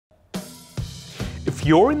If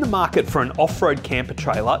you're in the market for an off-road camper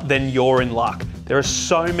trailer, then you're in luck. There are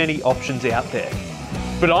so many options out there.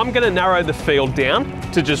 But I'm going to narrow the field down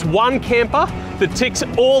to just one camper that ticks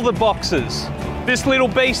all the boxes. This little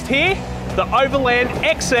beast here, the Overland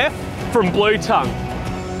XF from Blue Tongue.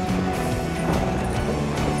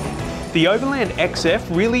 The Overland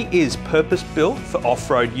XF really is purpose-built for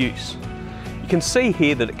off-road use. You can see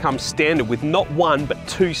here that it comes standard with not one but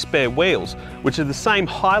two spare wheels, which are the same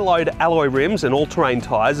high-load alloy rims and all-terrain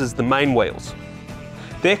tyres as the main wheels.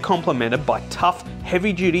 They're complemented by tough,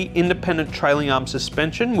 heavy-duty independent trailing arm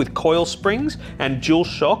suspension with coil springs and dual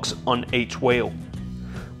shocks on each wheel.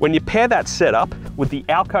 When you pair that setup with the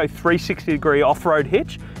Alco 360-degree off-road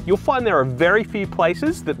hitch, you'll find there are very few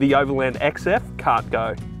places that the Overland XF can't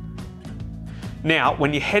go. Now,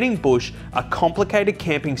 when you're heading bush, a complicated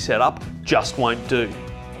camping setup just won't do.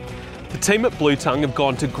 The team at Blue Tongue have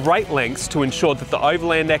gone to great lengths to ensure that the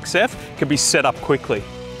Overland XF can be set up quickly.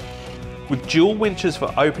 With dual winches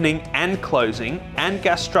for opening and closing and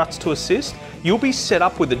gas struts to assist, you'll be set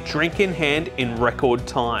up with a drink in hand in record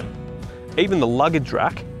time. Even the luggage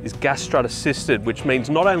rack is gas strut assisted, which means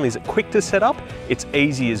not only is it quick to set up, it's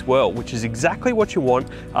easy as well, which is exactly what you want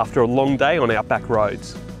after a long day on outback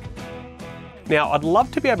roads. Now, I'd love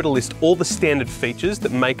to be able to list all the standard features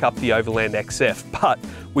that make up the Overland XF, but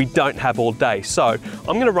we don't have all day, so I'm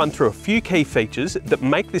going to run through a few key features that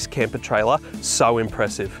make this camper trailer so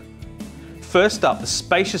impressive. First up, the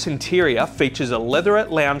spacious interior features a leatherette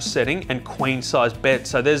lounge setting and queen-size bed,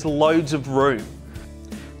 so there's loads of room.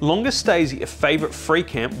 Longer stays at your favourite free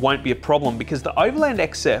camp won't be a problem because the Overland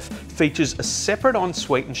XF features a separate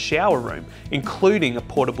ensuite and shower room, including a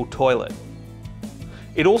portable toilet.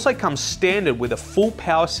 It also comes standard with a full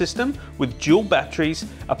power system with dual batteries,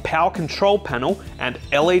 a power control panel and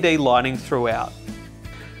LED lighting throughout.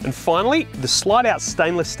 And finally, the slide-out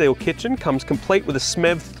stainless steel kitchen comes complete with a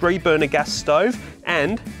SMEV 3-burner gas stove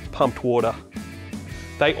and pumped water.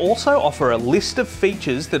 They also offer a list of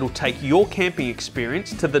features that will take your camping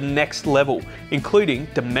experience to the next level, including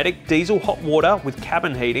Dometic diesel hot water with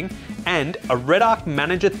cabin heating and a RedArc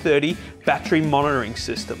Manager 30 battery monitoring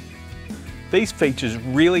system. These features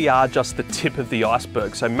really are just the tip of the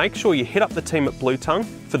iceberg, so make sure you hit up the team at Blue Tongue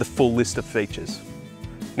for the full list of features.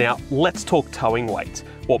 Now, let's talk towing weights.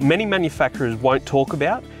 What many manufacturers won't talk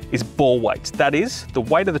about is ball weights, that is, the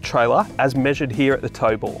weight of the trailer as measured here at the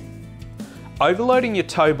tow ball. Overloading your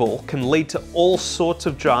tow ball can lead to all sorts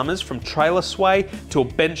of dramas, from trailer sway to a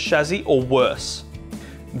bent chassis or worse.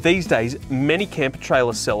 These days, many camper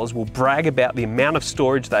trailer sellers will brag about the amount of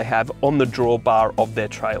storage they have on the drawbar of their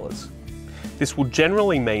trailers. This will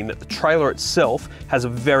generally mean that the trailer itself has a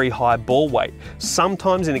very high ball weight,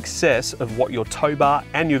 sometimes in excess of what your tow bar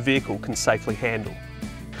and your vehicle can safely handle.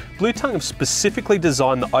 Blue Tongue have specifically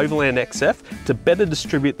designed the Overland XF to better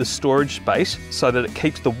distribute the storage space so that it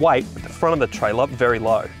keeps the weight at the front of the trailer very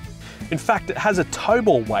low. In fact, it has a tow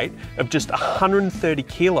ball weight of just 130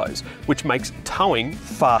 kilos, which makes towing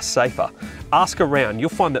far safer. Ask around, you'll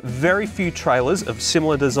find that very few trailers of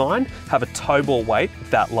similar design have a tow ball weight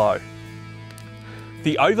that low.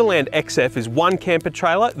 The Overland XF is one camper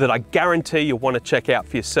trailer that I guarantee you'll want to check out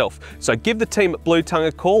for yourself. So give the team at Blue Tongue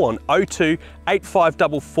a call on 02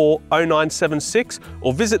 8544 0976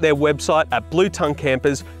 or visit their website at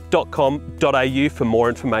bluetonguecampers.com.au for more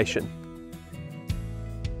information.